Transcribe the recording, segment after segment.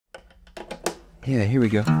Yeah, here we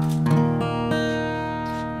go.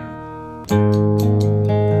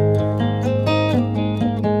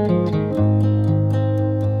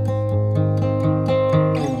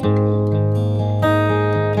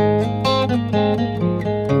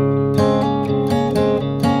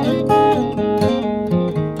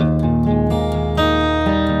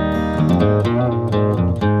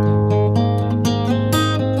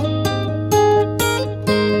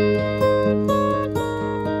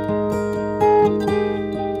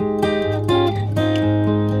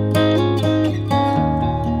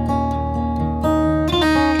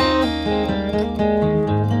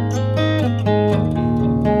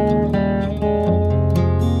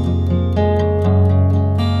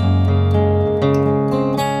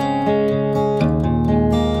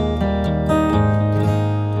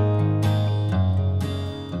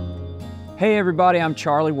 Hey everybody, I'm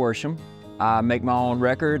Charlie Worsham. I make my own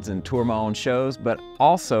records and tour my own shows, but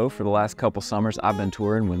also for the last couple summers I've been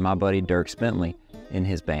touring with my buddy Dierks Bentley in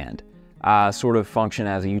his band. I sort of function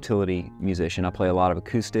as a utility musician. I play a lot of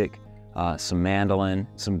acoustic, some mandolin,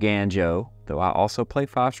 some banjo, though I also play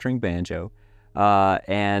 5-string banjo,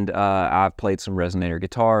 and I've played some resonator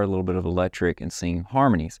guitar, a little bit of electric, and sing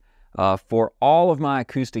harmonies. For all of my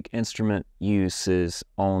acoustic instrument uses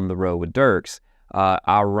on the road with Dierks,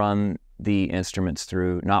 I run the instruments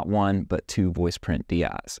through not one, but 2 Voiceprint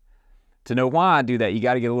DIs. To know why I do that, you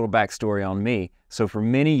got to get a little backstory on me. So for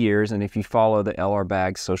many years, and if you follow the LR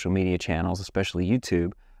Baggs social media channels, especially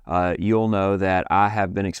YouTube, you'll know that I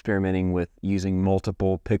have been experimenting with using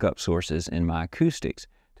multiple pickup sources in my acoustics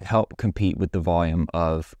to help compete with the volume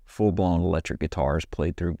of full-blown electric guitars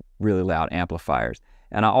played through really loud amplifiers.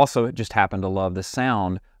 And I also just happen to love the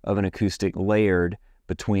sound of an acoustic layered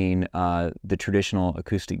between the traditional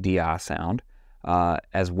acoustic DI sound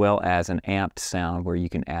as well as an amped sound where you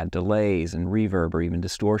can add delays and reverb or even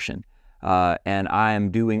distortion. And I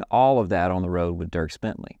am doing all of that on the road with Dierks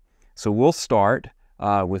Bentley. So we'll start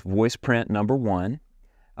with Voiceprint number 1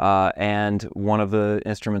 and one of the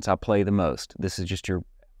instruments I play the most. This is just your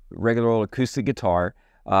regular old acoustic guitar.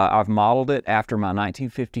 I've modeled it after my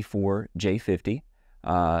 1954 J50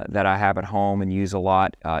 that I have at home and use a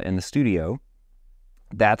lot in the studio.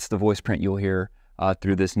 That's the Voiceprint you'll hear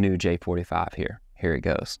through this new J45 here. Here it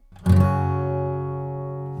goes. A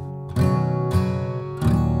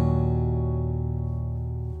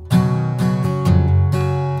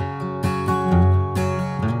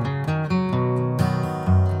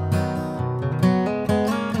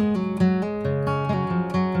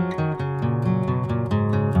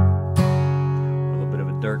little bit of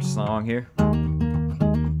a Dierks song here.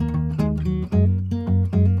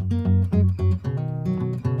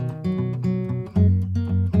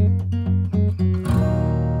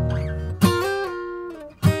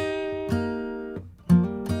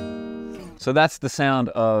 So that's the sound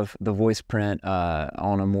of the Voiceprint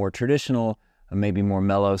on a more traditional, maybe more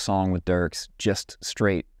mellow song with Dierks, just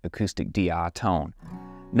straight acoustic DI tone.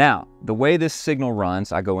 Now, the way this signal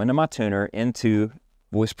runs, I go into my tuner, into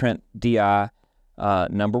Voiceprint DI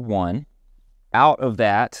number 1. Out of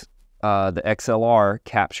that, the XLR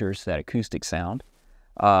captures that acoustic sound,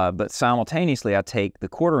 but simultaneously I take the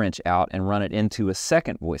 1/4 inch out and run it into a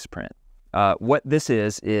second Voiceprint. What this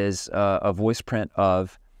is a Voiceprint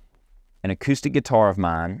of an acoustic guitar of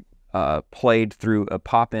mine played through a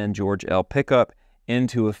pop-in George L pickup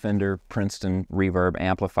into a Fender Princeton reverb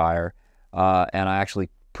amplifier, and I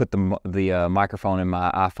actually put the microphone in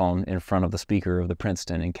my iPhone in front of the speaker of the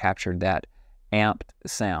Princeton and captured that amped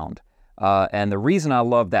sound. And the reason I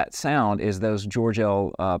love that sound is those George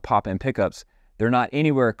L pop-in pickups, they're not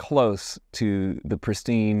anywhere close to the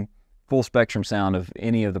pristine full spectrum sound of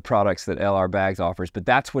any of the products that LR Baggs offers, but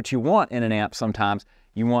that's what you want in an amp sometimes.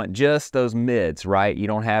 You want just those mids, right? You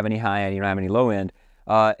don't have any high end, you don't have any low end.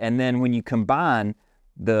 And then when you combine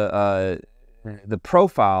the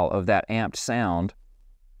profile of that amped sound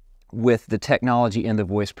with the technology in the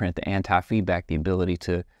Voiceprint, the anti-feedback, the ability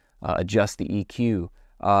to adjust the EQ,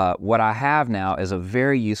 what I have now is a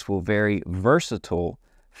very useful, very versatile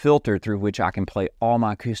filter through which I can play all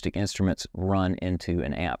my acoustic instruments run into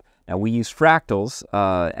an amp. Now we use fractals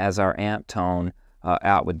as our amp tone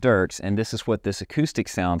out with Dierks, and this is what this acoustic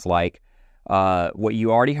sounds like. What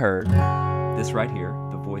you already heard, this right here,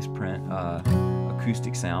 the Voiceprint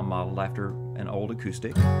acoustic sound modeled after an old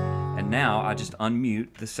acoustic. And now I just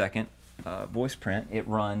unmute the second Voiceprint. It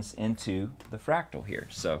runs into the fractal here.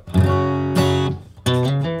 So.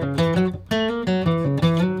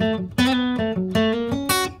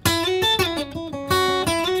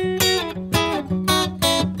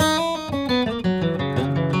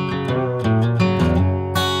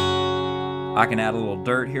 I can add a little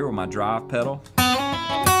little dirt here with my drive pedal.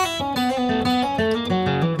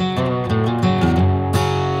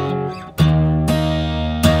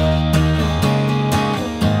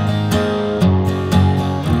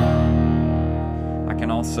 I can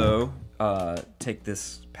also take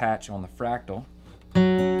this patch on the fractal.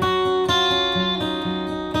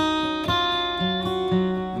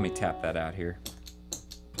 Let me tap that out here.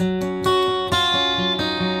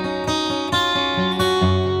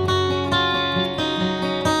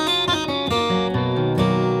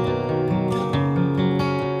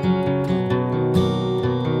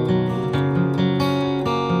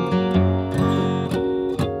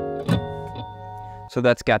 So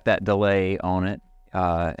that's got that delay on it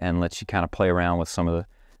and lets you kind of play around with some of the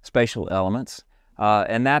spatial elements.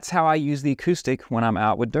 And that's how I use the acoustic when I'm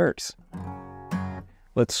out with Dierks.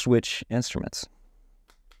 Let's switch instruments.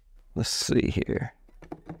 Let's see here.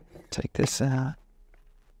 Take this out.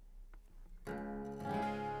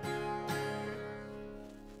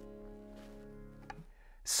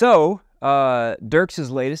 So, Dierks'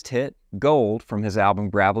 latest hit, Gold, from his album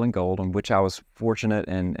Gravel and Gold, on which I was fortunate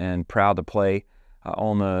and proud to play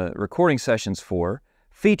on the recording sessions for,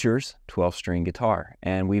 features 12-string guitar.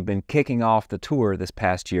 And we've been kicking off the tour this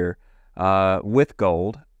past year with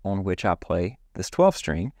Gold, on which I play this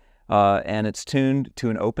 12-string. And it's tuned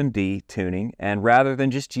to an open D tuning. And rather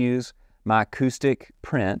than just use my acoustic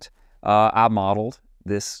print, I modeled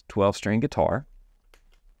this 12-string guitar.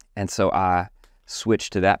 And so I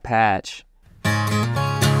switched to that patch.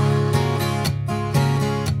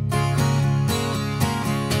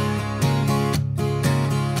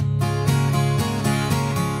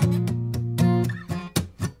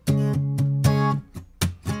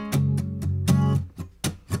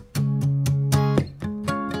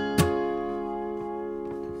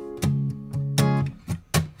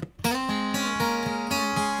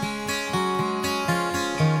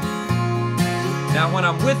 Now when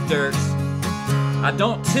I'm with Dierks, I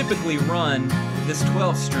don't typically run this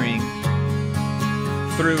 12-string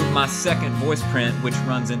through my second voice print, which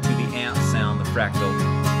runs into the amp sound, the fractal.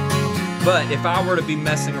 But if I were to be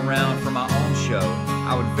messing around for my own show,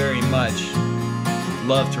 I would very much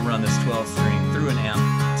love to run this 12-string through an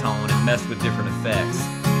amp tone and mess with different effects.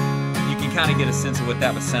 You can kind of get a sense of what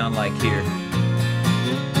that would sound like here.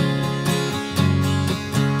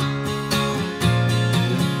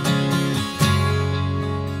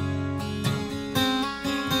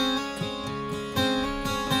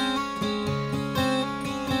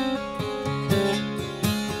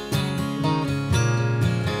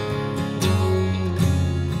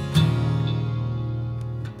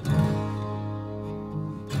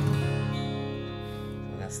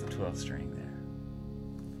 That's the 12-string there.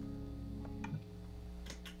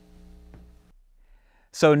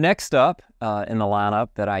 So next up in the lineup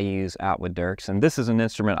that I use out with Dierks, and this is an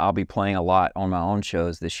instrument I'll be playing a lot on my own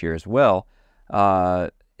shows this year as well,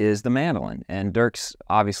 is the mandolin. And Dierks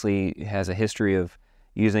obviously has a history of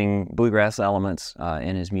using bluegrass elements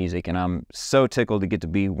in his music, and I'm so tickled to get to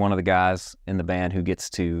be one of the guys in the band who gets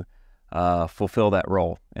to fulfill that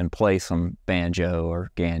role and play some banjo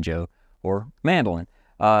or ganjo or mandolin.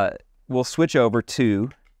 We'll switch over to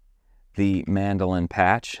the mandolin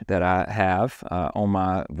patch that I have on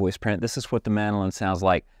my voice print. This is what the mandolin sounds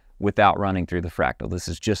like without running through the fractal. This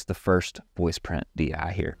is just the first voice print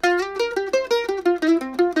DI here.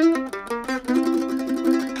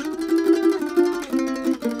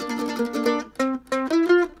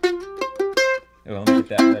 Oh, let me get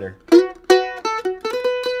that better.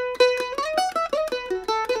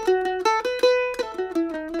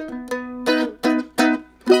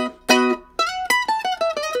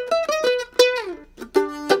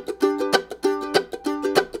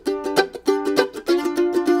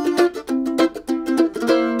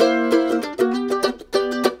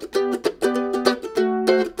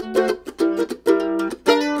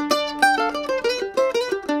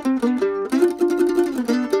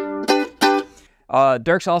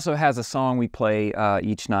 Dierks also has a song we play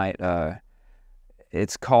each night.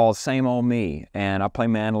 It's called Same Old Me, and I play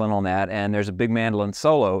mandolin on that, and there's a big mandolin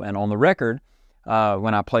solo, and on the record,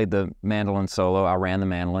 when I played the mandolin solo, I ran the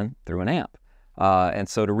mandolin through an amp. And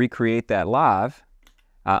so to recreate that live,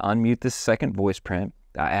 I unmute this second voice print,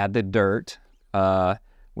 I add the dirt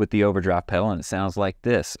with the overdrive pedal, and it sounds like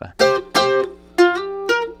this.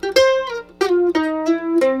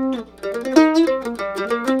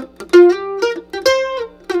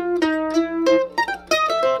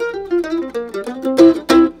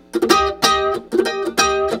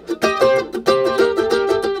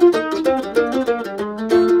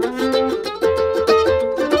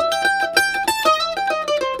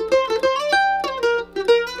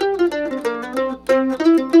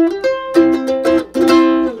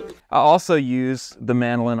 I also use the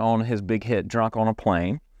mandolin on his big hit, Drunk on a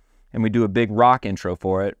Plane, and we do a big rock intro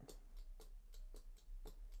for it.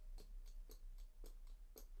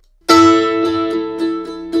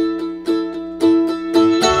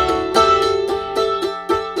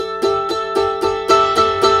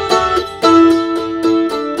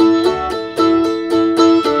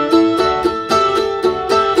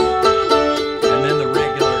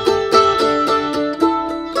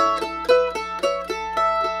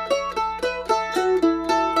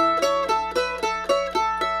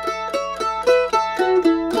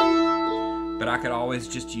 I could always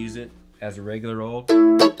just use it as a regular old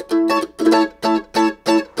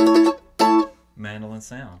mandolin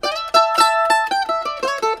sound. There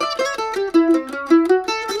you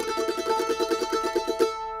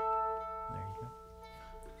go.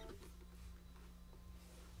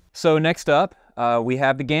 So next up, we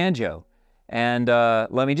have the banjo. And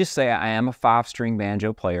let me just say I am a 5-string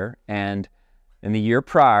banjo player, and in the year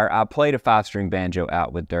prior, I played a 5-string banjo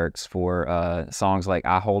out with Dierks for songs like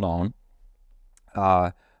I Hold On.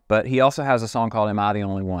 But he also has a song called Am I the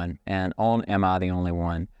Only One? And on Am I the Only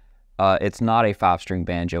One, it's not a 5-string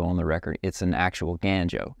banjo on the record, it's an actual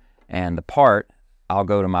banjo. And the part, I'll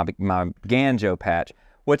go to my banjo patch.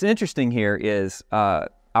 What's interesting here is I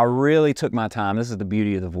really took my time. This is the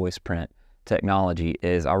beauty of the Voiceprint technology,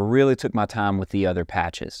 is I really took my time with the other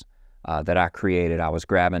patches that I created. I was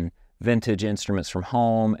grabbing vintage instruments from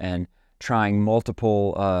home and trying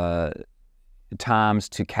multiple times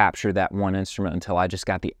to capture that one instrument until I just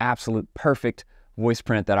got the absolute perfect voice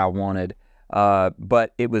print that I wanted.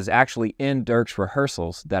 But it was actually in Dierks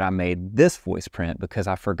rehearsals that I made this voice print, because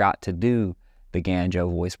I forgot to do the banjo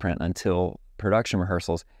voice print until production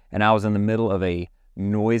rehearsals, and I was in the middle of a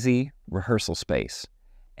noisy rehearsal space,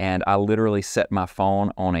 and I literally set my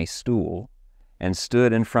phone on a stool and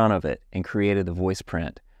stood in front of it and created the voice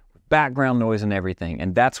print with background noise and everything,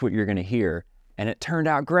 and that's what you're going to hear, and it turned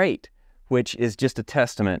out great, which is just a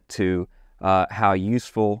testament to how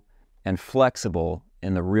useful and flexible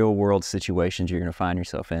in the real world situations you're going to find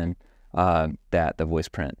yourself in that the voice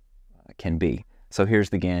print can be. So here's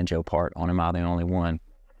the banjo part on Am I the Only One?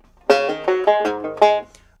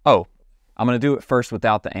 Oh, I'm going to do it first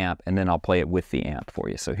without the amp, and then I'll play it with the amp for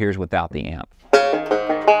you. So here's without the amp.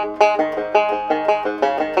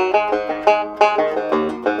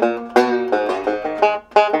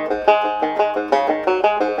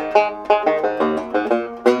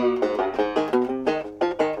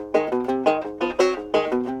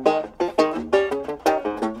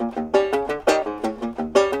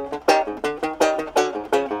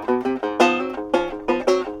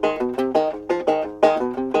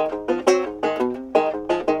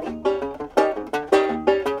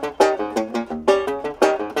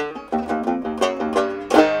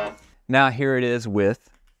 Now here it is with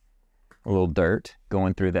a little dirt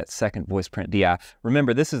going through that second voice print DI.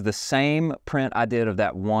 Remember, this is the same print I did of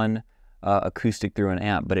that one acoustic through an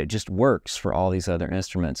amp, but it just works for all these other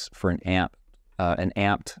instruments for an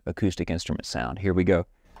amped acoustic instrument sound. Here we go.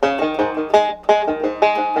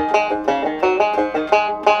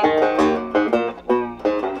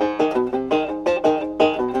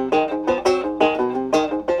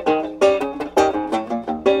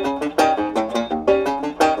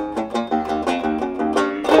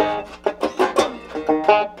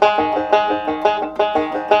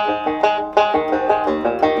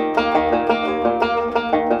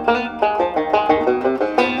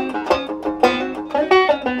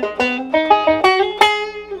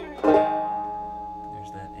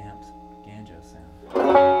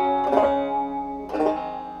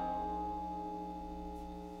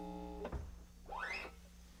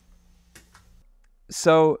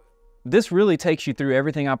 So this really takes you through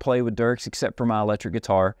everything I play with Dierks except for my electric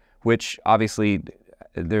guitar, which obviously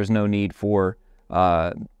there's no need for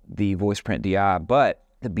the voice print DI. But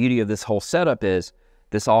the beauty of this whole setup is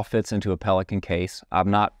this all fits into a Pelican case. I'm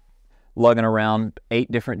not lugging around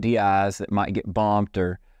 8 different DIs that might get bumped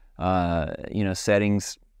or you know,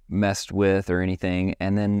 settings messed with or anything.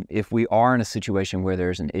 And then if we are in a situation where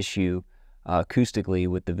there's an issue acoustically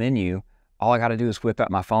with the venue, all I got to do is whip out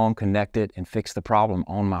my phone, connect it, and fix the problem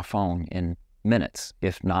on my phone in minutes,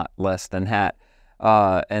 if not less than that.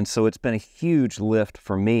 And so it's been a huge lift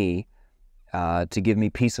for me to give me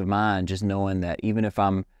peace of mind, just knowing that even if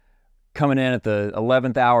I'm coming in at the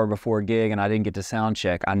 11th hour before a gig and I didn't get to sound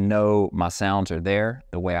check, I know my sounds are there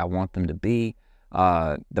the way I want them to be.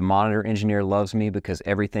 The monitor engineer loves me because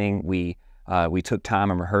everything we took time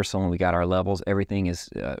in rehearsal and we got our levels. Everything is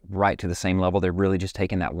right to the same level. They're really just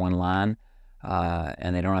taking that one line,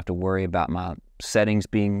 and they don't have to worry about my settings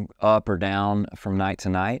being up or down from night to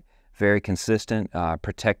night. very consistent,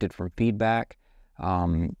 protected from feedback,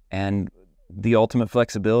 and the ultimate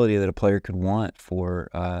flexibility that a player could want for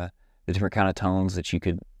the different kind of tones that you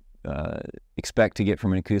could expect to get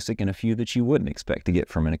from an acoustic, and a few that you wouldn't expect to get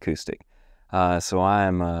from an acoustic. So I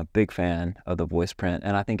am a big fan of the Voiceprint,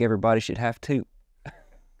 and I think everybody should have too.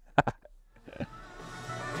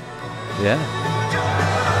 Yeah.